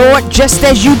 Lord, just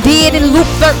as you did in Luke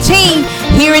 13,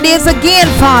 here it is again,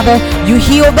 Father. You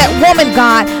healed that woman,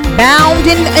 God, bound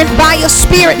in by your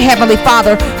spirit, Heavenly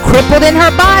Father, crippled in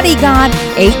her body, God,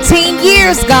 18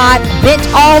 years, God, bent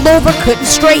all over, couldn't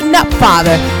straighten up,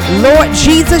 Father. Lord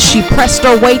Jesus, she pressed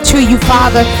her way to you,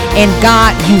 Father, and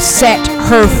God, you set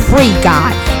her free,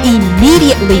 God.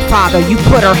 Immediately, Father, you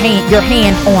put your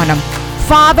hand on him.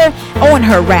 Father, on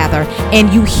her rather,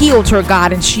 and you healed her,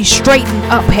 God, and she straightened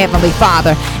up, Heavenly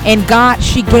Father, and God,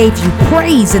 she gave you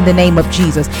praise in the name of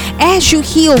Jesus. As you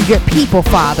heal your people,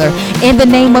 Father, in the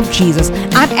name of Jesus,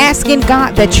 I'm asking,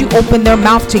 God, that you open their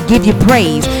mouth to give you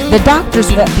praise. The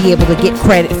doctors won't be able to get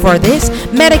credit for this.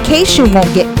 Medication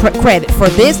won't get credit for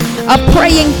this. A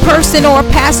praying person or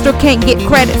a pastor can't get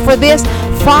credit for this.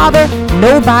 Father,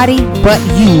 nobody but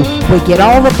you will get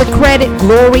all of the credit,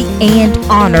 glory, and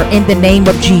honor in the name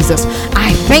of Jesus.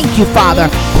 I thank you, Father.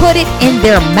 Put it in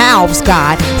their mouths,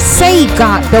 God. Save,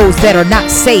 God, those that are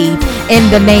not saved in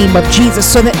the name of Jesus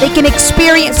so that they can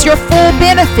experience your full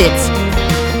benefits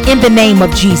in the name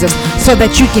of Jesus, so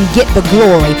that you can get the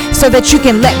glory, so that you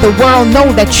can let the world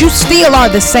know that you still are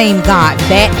the same God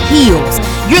that heals.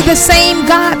 You're the same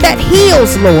God that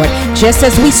heals, Lord, just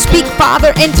as we speak, Father,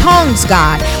 in tongues,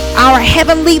 God, our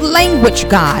heavenly language,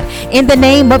 God, in the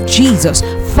name of Jesus.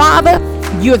 Father,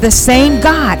 you're the same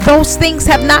God. Those things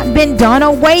have not been done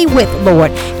away with,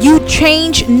 Lord. You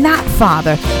change not,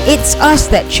 Father. It's us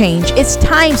that change. It's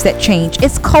times that change.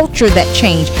 It's culture that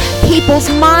change. People's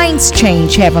minds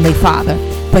change, Heavenly Father.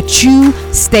 but you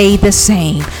stay the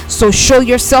same. So show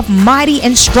yourself mighty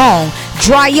and strong.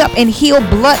 Dry up and heal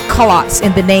blood clots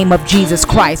in the name of Jesus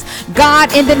Christ.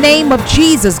 God, in the name of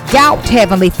Jesus, gout,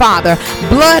 Heavenly Father,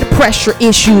 blood pressure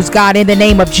issues, God, in the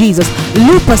name of Jesus,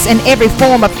 lupus and every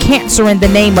form of cancer in the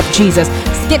name of Jesus,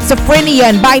 schizophrenia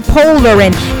and bipolar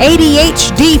and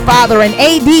ADHD, Father, and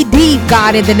ADD,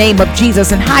 God, in the name of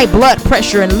Jesus, and high blood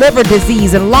pressure and liver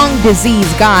disease and lung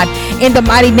disease, God, in the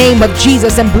mighty name of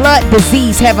Jesus, and blood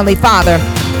disease, Heavenly Father.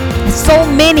 So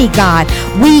many, God,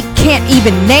 we can't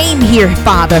even name here,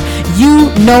 Father.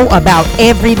 You know about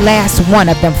every last one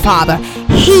of them, Father.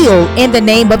 Heal in the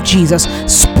name of Jesus.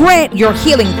 Spread your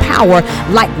healing power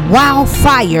like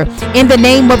wildfire in the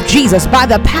name of Jesus, by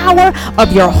the power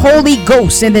of your Holy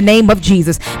Ghost in the name of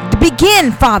Jesus.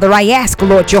 Begin, Father, I ask,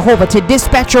 Lord Jehovah, to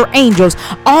dispatch your angels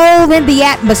all in the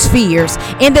atmospheres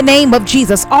in the name of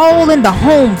Jesus, all in the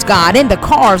homes, God, in the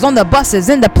cars, on the buses,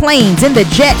 in the planes, in the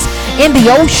jets, in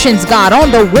the oceans, God, on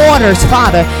the waters,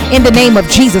 Father, in the name of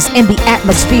Jesus, in the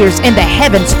atmospheres, in the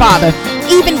heavens, Father.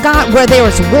 Even, God, where there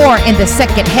is war in the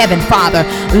second heaven, Father.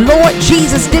 Lord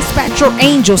Jesus, dispatch your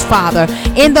angels, Father,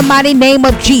 in the mighty name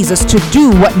of Jesus, to do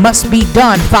what must be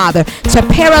done, Father, to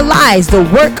paralyze the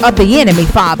work of the enemy,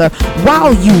 Father,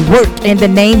 while you work in the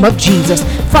name of Jesus.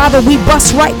 Father, we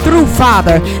bust right through,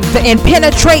 Father, and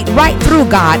penetrate right through,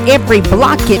 God, every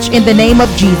blockage in the name of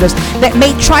Jesus that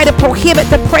may try to prohibit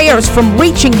the prayers from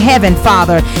reaching heaven,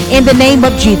 Father, in the name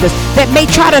of Jesus, that may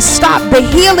try to stop the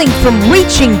healing from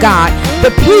reaching, God,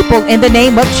 the people in the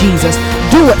name of Jesus.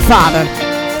 Do it, Father.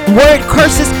 Word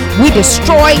curses we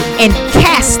destroy and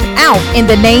cast out in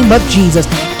the name of Jesus.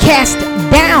 Cast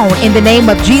down in the name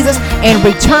of Jesus and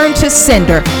return to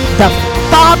sender, the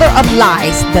father of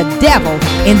lies, the devil,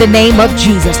 in the name of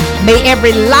Jesus. May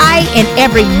every lie and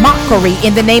every mockery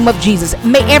in the name of Jesus,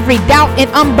 may every doubt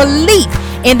and unbelief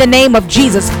in the name of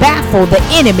Jesus baffle the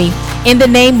enemy in the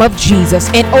name of Jesus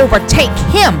and overtake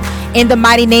him in the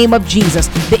mighty name of Jesus.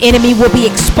 The enemy will be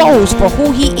exposed for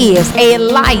who he is, a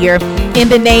liar, in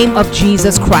the name of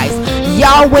Jesus Christ.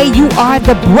 Yahweh, you are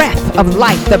the breath of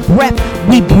life, the breath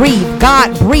we breathe.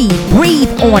 God,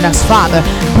 breathe on us, Father.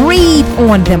 Breathe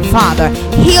on them, Father.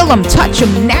 Heal them, touch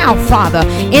them now, Father,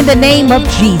 in the name of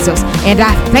Jesus. And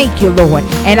I thank you, Lord,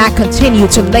 and I continue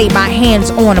to lay my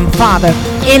hands on them, Father,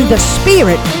 in the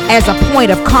spirit as a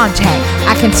point of contact.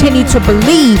 I continue to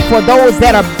believe for those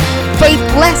that are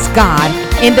faithless, God,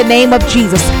 in the name of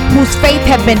Jesus, whose faith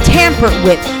have been tampered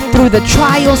with through the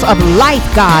trials of life,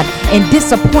 God, and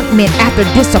disappointment after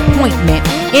disappointment.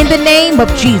 In the name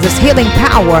of Jesus, healing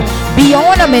power be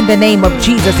on them in the name of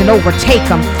Jesus and overtake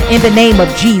them in the name of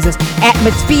Jesus.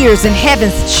 Atmospheres and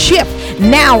heavens shift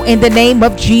now in the name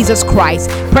of Jesus Christ.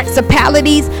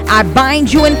 Principalities, I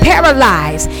bind you and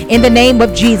paralyze in the name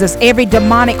of Jesus. Every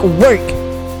demonic work,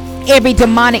 every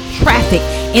demonic traffic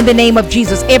in the name of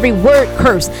Jesus, every word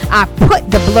curse, I put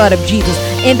the blood of Jesus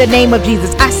in the name of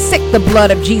Jesus. I sick the blood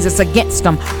of Jesus against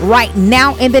them right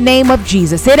now in the name of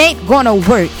Jesus. It ain't gonna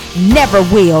work, never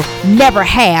will, never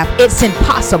have. It's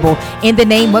impossible in the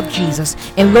name of Jesus.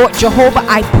 And Lord Jehovah,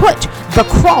 I put the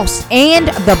cross and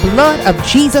the blood of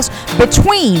Jesus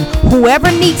between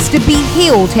whoever needs to be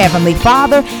healed, Heavenly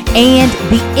Father, and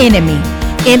the enemy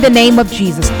in the name of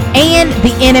Jesus, and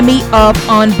the enemy of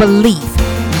unbelief.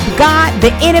 God,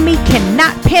 the enemy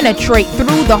cannot penetrate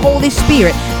through the Holy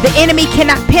Spirit. The enemy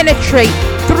cannot penetrate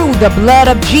through the blood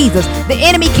of Jesus. The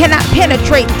enemy cannot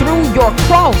penetrate through your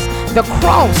cross. The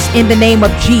cross in the name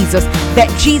of Jesus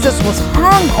that Jesus was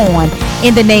hung on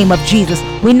in the name of Jesus.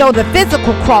 We know the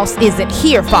physical cross isn't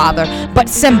here, Father, but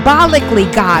symbolically,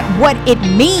 God, what it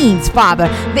means, Father,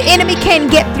 the enemy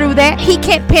can't get through that. He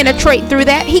can't penetrate through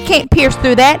that. He can't pierce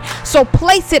through that. So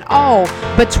place it all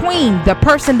between the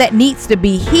person that needs to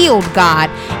be healed, God,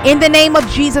 in the name of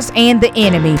Jesus, and the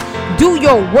enemy. Do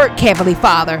your work, Heavenly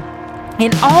Father.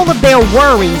 In all of their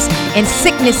worries and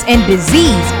sickness and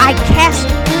disease, I cast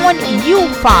on you,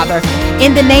 Father,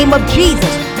 in the name of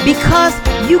Jesus, because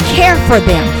you care for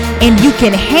them and you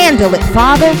can handle it,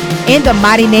 Father, in the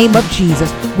mighty name of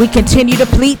Jesus. We continue to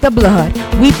plead the blood.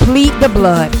 We plead the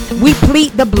blood. We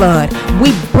plead the blood.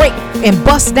 We break and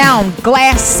bust down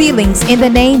glass ceilings in the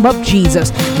name of Jesus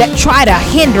that try to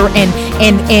hinder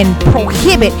and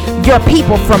prohibit your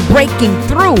people from breaking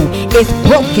through. It's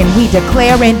broken, we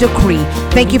declare and decree.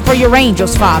 Thank you for your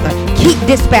angels, Father. Keep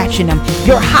dispatching them,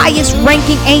 your highest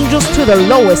ranking angels to the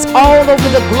lowest, all over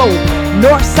the globe,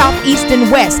 north, south, east, and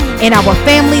west, in our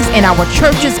families, in our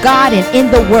churches, God, and in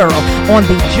the world, on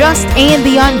the just and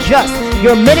the unjust.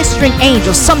 your ministering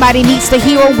angels. Somebody needs to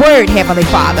hear a word, Heavenly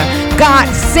Father. God,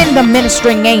 send the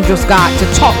ministering angels, God, to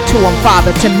talk to them,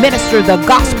 Father, to minister the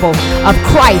gospel of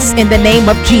Christ in the name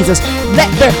of Jesus. Let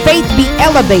their faith be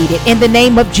elevated in the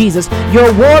name of Jesus.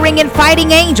 Your warring and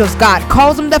fighting angels, God,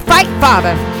 cause them to fight,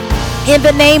 Father, in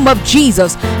the name of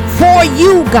Jesus. For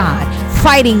you, God,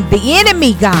 fighting the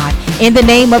enemy, God, in the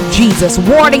name of Jesus,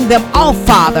 warding them off,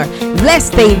 Father,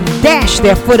 lest they dash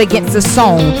their foot against the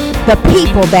stone. The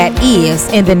people that is,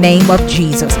 in the name of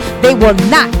Jesus, they will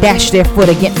not dash their foot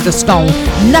against the stone.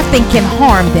 Nothing can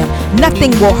harm them.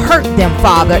 Nothing will hurt them,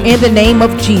 Father, in the name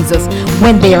of Jesus,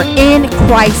 when they're in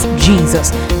Christ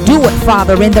Jesus. Do it,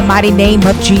 Father, in the mighty name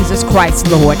of Jesus Christ,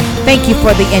 Lord. Thank you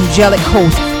for the angelic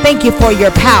host. Thank you for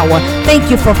your power. Thank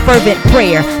you for fervent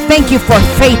prayer. Thank you for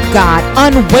faith, God,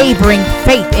 unwavering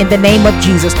faith in the name of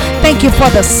Jesus. Thank you for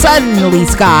the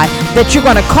suddenlies, God, that you're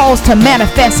going to cause to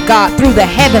manifest, God, through the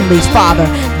heavenlies, Father,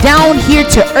 down here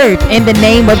to earth in the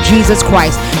name of Jesus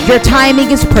Christ. Your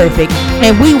timing is perfect,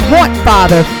 and we want,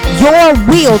 Father, your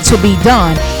will to be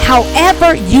done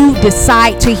however you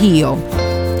decide to heal.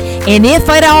 And if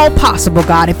at all possible,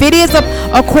 God, if it is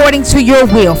according to your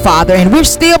will, Father, and we're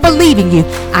still believing you,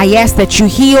 I ask that you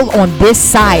heal on this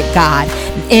side, God,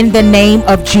 in the name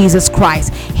of Jesus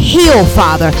Christ. Heal,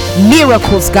 Father,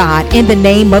 miracles, God, in the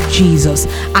name of Jesus.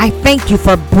 I thank you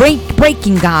for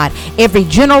breaking, God, every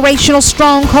generational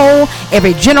stronghold,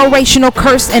 every generational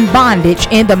curse and bondage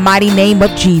in the mighty name of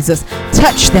Jesus.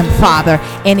 Touch them, Father,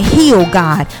 and heal,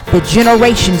 God, the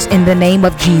generations in the name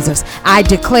of Jesus. I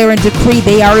declare and decree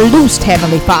they are loosed,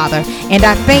 Heavenly Father, and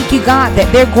I thank you, God,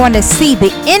 that they're going to see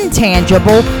the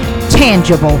intangible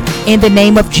tangible in the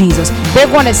name of Jesus. They're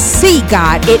going to see,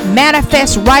 God, it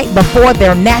manifests right before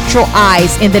their natural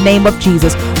eyes in the name of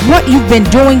Jesus. What you've been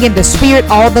doing in the spirit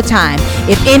all the time.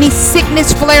 If any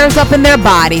sickness flares up in their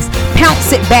bodies,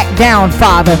 pounce it back down,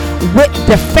 Father, with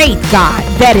the faith, God,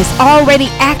 that is already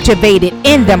activated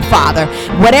in them, Father.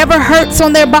 Whatever hurts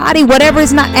on their body, whatever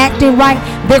is not acting right,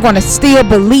 they're going to still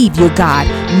believe you, God,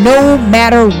 no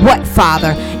matter what,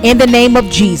 Father, in the name of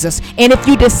Jesus. And if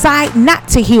you decide not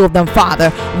to heal them,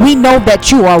 Father, we know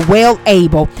that you are well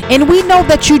able, and we know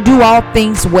that you do all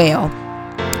things well.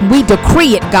 We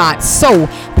decree it, God, so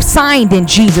signed in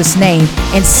Jesus' name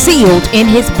and sealed in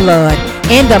his blood,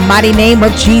 in the mighty name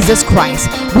of Jesus Christ.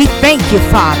 We thank you,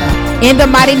 Father, in the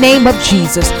mighty name of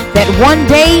Jesus, that one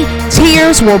day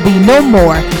tears will be no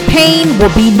more, pain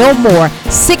will be no more,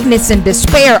 sickness and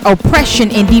despair, oppression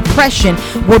and depression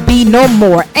will be no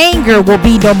more, anger will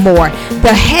be no more,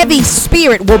 the heavy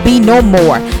spirit will be no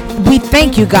more. We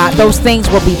thank you, God, those things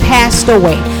will be passed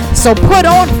away. So put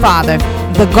on, Father,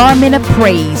 the garment of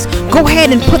praise. Go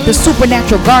ahead and put the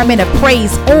supernatural garment of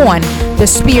praise on the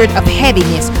spirit of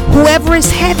heaviness. Whoever is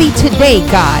heavy today,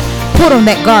 God, put on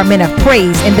that garment of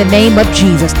praise in the name of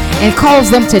Jesus, and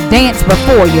cause them to dance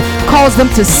before you, cause them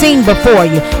to sing before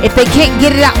you. If they can't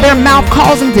get it out their mouth,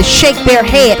 cause them to shake their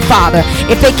head, Father.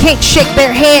 If they can't shake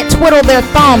their head, twiddle their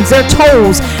thumbs, their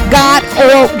toes, God,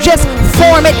 or just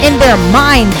form it in their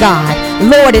mind, God.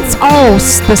 Lord, it's all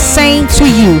the same to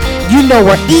you. You know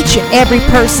where each and every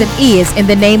person is in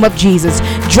the name of Jesus.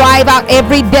 Drive out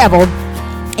every devil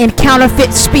and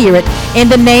counterfeit spirit in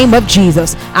the name of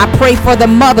Jesus. I pray for the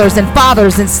mothers and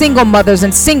fathers and single mothers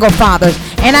and single fathers.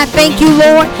 And I thank you,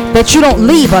 Lord, that you don't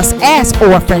leave us as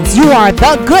orphans. You are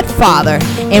the good Father.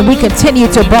 And we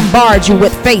continue to bombard you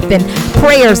with faith and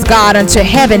prayers, God, unto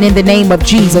heaven in the name of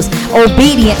Jesus.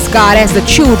 Obedience, God, as the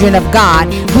children of God.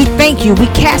 We thank you. We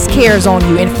cast cares on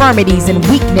you, infirmities and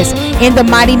weakness in the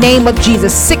mighty name of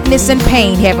Jesus. Sickness and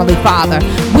pain, Heavenly Father.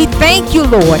 We thank you,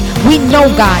 Lord. We know,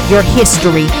 God, your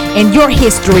history, and your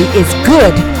history is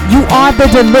good. You are the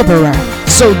deliverer.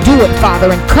 So do it,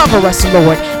 Father, and cover us,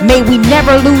 Lord. May we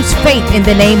never lose faith in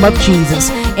the name of Jesus.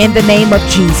 In the name of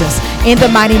Jesus. In the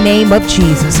mighty name of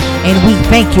Jesus. And we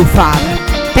thank you, Father.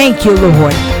 Thank you,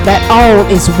 Lord, that all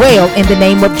is well in the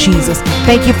name of Jesus.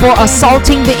 Thank you for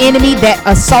assaulting the enemy that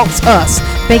assaults us.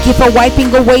 Thank you for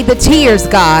wiping away the tears,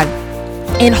 God,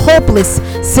 in hopeless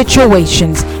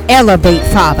situations. Elevate,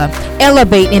 Father.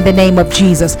 Elevate in the name of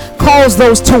Jesus. Cause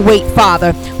those to wait,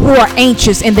 Father, who are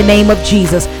anxious in the name of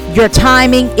Jesus. Your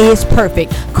timing is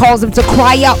perfect. Cause them to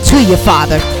cry out to you,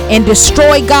 Father, and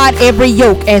destroy, God, every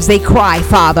yoke as they cry,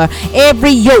 Father.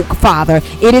 Every yoke, Father.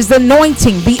 It is the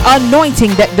anointing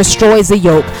that destroys the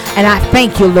yoke. And I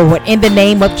thank you, Lord, in the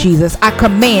name of Jesus. I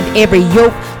command every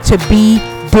yoke to be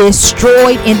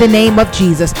destroyed in the name of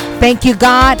Jesus. Thank you,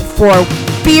 God, for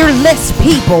fearless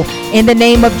people in the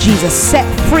name of Jesus. Set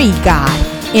free, God,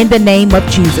 in the name of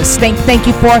Jesus. Thank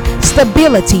you for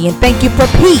stability, and thank you for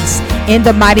peace in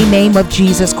the mighty name of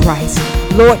Jesus Christ.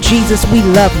 Lord Jesus, we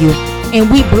love you. And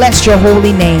we bless your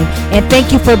holy name. And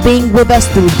thank you for being with us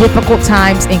through difficult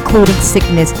times, including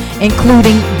sickness,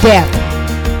 including death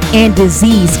and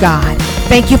disease, God.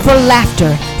 Thank you for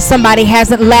laughter. Somebody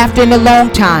hasn't laughed in a long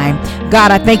time.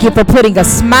 God, I thank you for putting a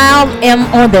smile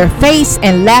on their face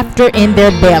and laughter in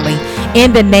their belly.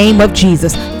 In the name of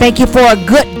Jesus. Thank you for a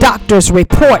good doctor's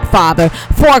report, Father,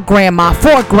 for grandma,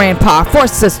 for grandpa, for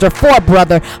sister, for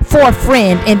brother, for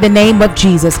friend, in the name of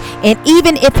Jesus. And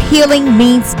even if healing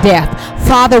means death,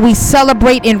 Father, we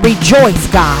celebrate and rejoice,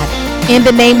 God, in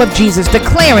the name of Jesus,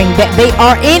 declaring that they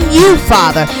are in you,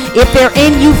 Father. If they're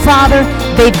in you, Father,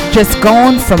 they've just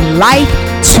gone from life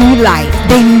to life.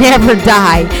 They never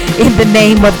die, in the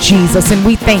name of Jesus. And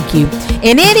we thank you.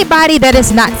 And anybody that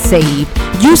is not saved,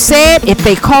 you said if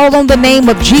they call on the name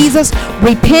of Jesus,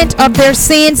 repent of their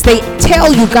sins, they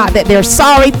tell you, God, that they're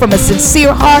sorry from a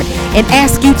sincere heart and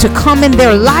ask you to come in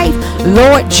their life,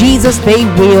 Lord Jesus, they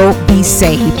will be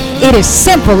saved. It is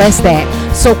simple as that.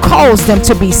 So cause them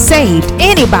to be saved.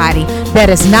 Anybody that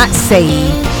is not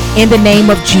saved, in the name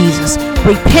of Jesus,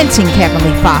 repenting,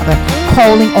 Heavenly Father,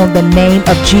 calling on the name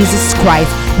of Jesus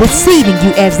Christ, receiving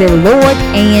you as their Lord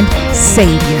and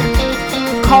Savior.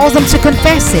 Cause them to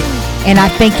confess it. And I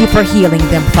thank you for healing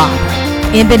them, Father,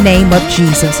 in the name of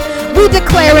Jesus. We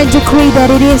declare and decree that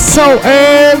it is so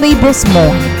early this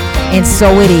morning. And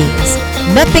so it is.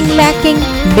 Nothing lacking,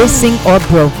 missing, or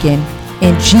broken.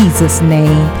 In Jesus'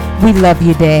 name, we love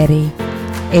you, Daddy.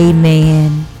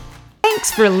 Amen.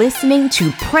 Thanks for listening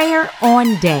to Prayer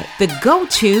on Deck, the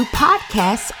go-to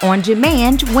podcast on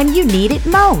demand when you need it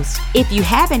most. If you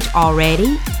haven't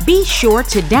already, be sure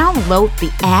to download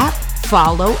the app,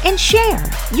 follow, and share.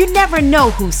 You never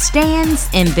know who stands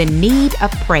in the need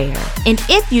of prayer. And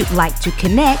if you'd like to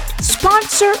connect,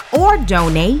 sponsor, or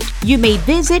donate, you may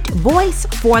visit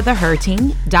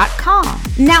voiceforthehurting.com.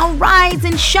 Now rise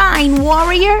and shine,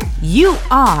 warrior. You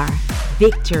are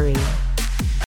victory.